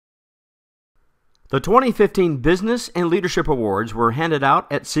The 2015 Business and Leadership Awards were handed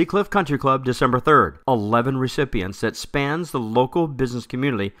out at Seacliff Country Club December 3rd. 11 recipients that spans the local business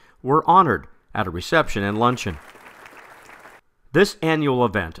community were honored at a reception and luncheon. This annual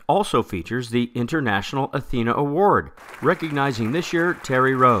event also features the International Athena Award, recognizing this year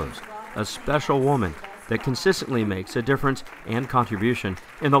Terry Rose, a special woman that consistently makes a difference and contribution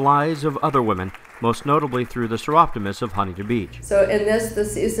in the lives of other women, most notably through the Seroptimists of Huntington Beach. So in the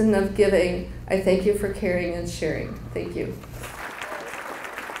season of giving, I thank you for caring and sharing. Thank you.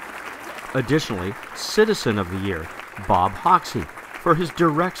 Additionally, Citizen of the Year, Bob Hoxie, for his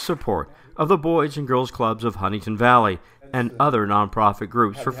direct support of the Boys and Girls Clubs of Huntington Valley and other nonprofit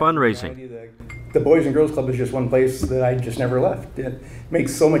groups for fundraising. The Boys and Girls Club is just one place that I just never left. It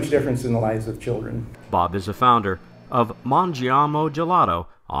makes so much difference in the lives of children. Bob is a founder of Mangiamo Gelato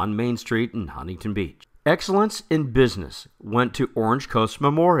on Main Street in Huntington Beach. Excellence in Business went to Orange Coast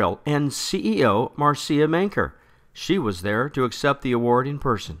Memorial and CEO Marcia Manker. She was there to accept the award in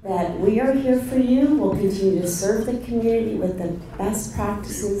person. That we are here for you. We'll continue to serve the community with the best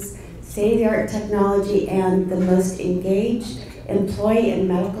practices, state-of-the-art technology, and the most engaged employee and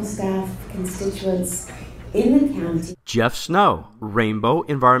medical staff constituents in the county. Jeff Snow, Rainbow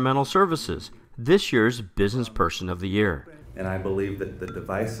Environmental Services, this year's Business Person of the Year. And I believe that the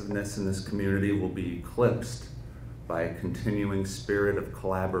divisiveness in this community will be eclipsed by a continuing spirit of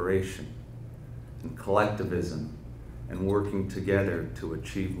collaboration and collectivism and working together to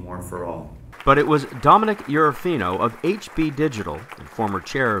achieve more for all. But it was Dominic Urifino of HB Digital, the former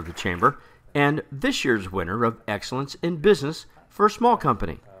chair of the chamber, and this year's winner of Excellence in Business for a Small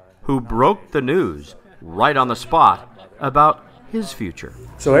Company, who broke the news right on the spot about his future.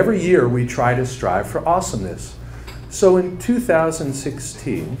 So every year we try to strive for awesomeness. So in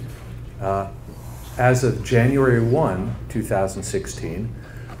 2016, as of January 1, 2016,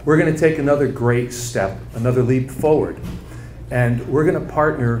 we're going to take another great step, another leap forward. And we're going to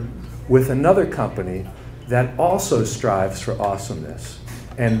partner with another company that also strives for awesomeness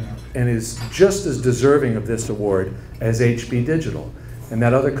and is just as deserving of this award as HB Digital. And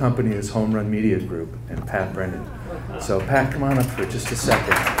that other company is Home Run Media Group and Pat Brennan. So Pat, come on up for just a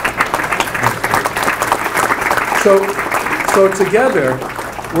second. So together,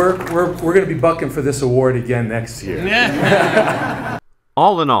 we're going to be bucking for this award again next year.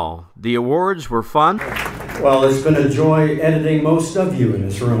 All in all, the awards were fun. Well, it's been a joy editing most of you in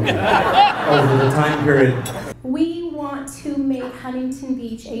this room over the time period. We want to make Huntington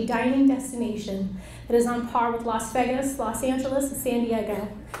Beach a dining destination that is on par with Las Vegas, Los Angeles, and San Diego.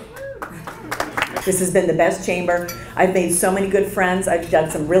 This has been the best chamber. I've made so many good friends. I've done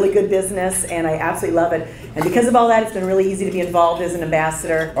some really good business, and I absolutely love it. And because of all that, it's been really easy to be involved as an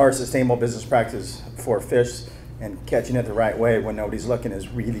ambassador. Our sustainable business practice for fish and catching it the right way when nobody's looking is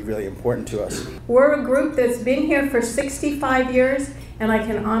really, really important to us. We're a group that's been here for 65 years, and I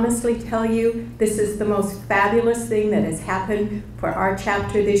can honestly tell you this is the most fabulous thing that has happened for our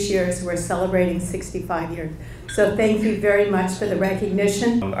chapter this year as we're celebrating 65 years. So thank you very much for the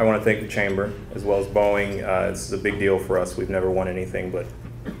recognition. I want to thank the Chamber as well as Boeing. It's a big deal for us. We've never won anything but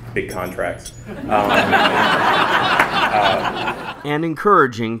big contracts. And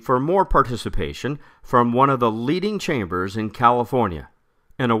encouraging for more participation from one of the leading chambers in California,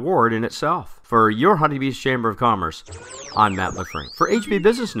 an award in itself. For your Huntington Beach Chamber of Commerce, I'm Matt LaFranc for HB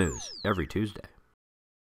Business News every Tuesday.